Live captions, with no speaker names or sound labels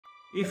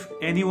If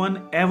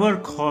anyone ever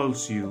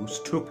calls you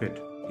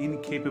stupid,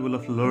 incapable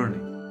of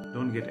learning,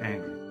 don't get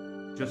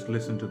angry. Just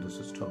listen to this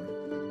story.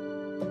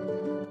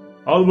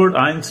 Albert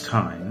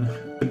Einstein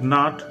could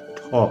not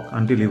talk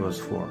until he was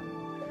 4.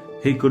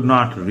 He could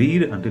not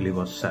read until he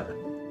was 7.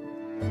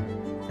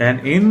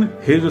 And in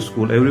his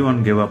school,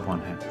 everyone gave up on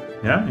him,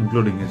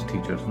 including his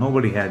teachers.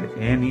 Nobody had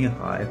any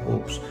high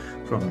hopes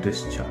from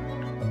this child.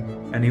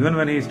 And even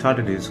when he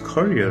started his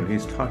career, he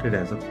started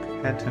as a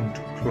patent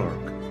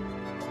clerk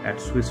at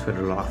Swiss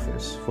Federal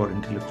Office for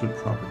Intellectual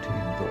Property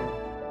in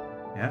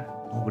Bern.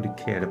 Nobody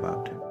cared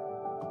about him.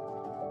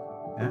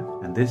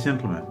 And this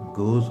gentleman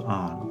goes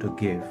on to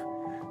give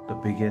the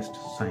biggest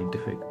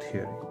scientific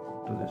theory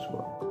to this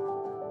world.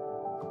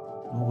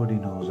 Nobody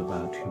knows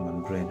about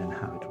human brain and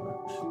how it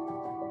works.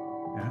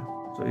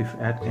 So if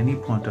at any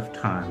point of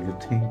time you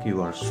think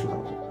you are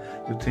slow,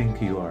 you think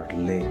you are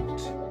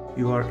late,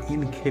 you are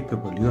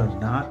incapable, you are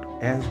not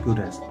as good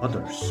as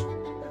others,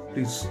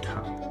 please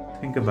stop.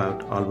 Think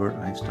about Albert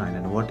Einstein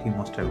and what he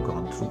must have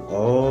gone through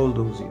all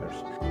those years,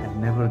 and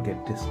never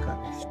get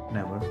discouraged.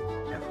 Never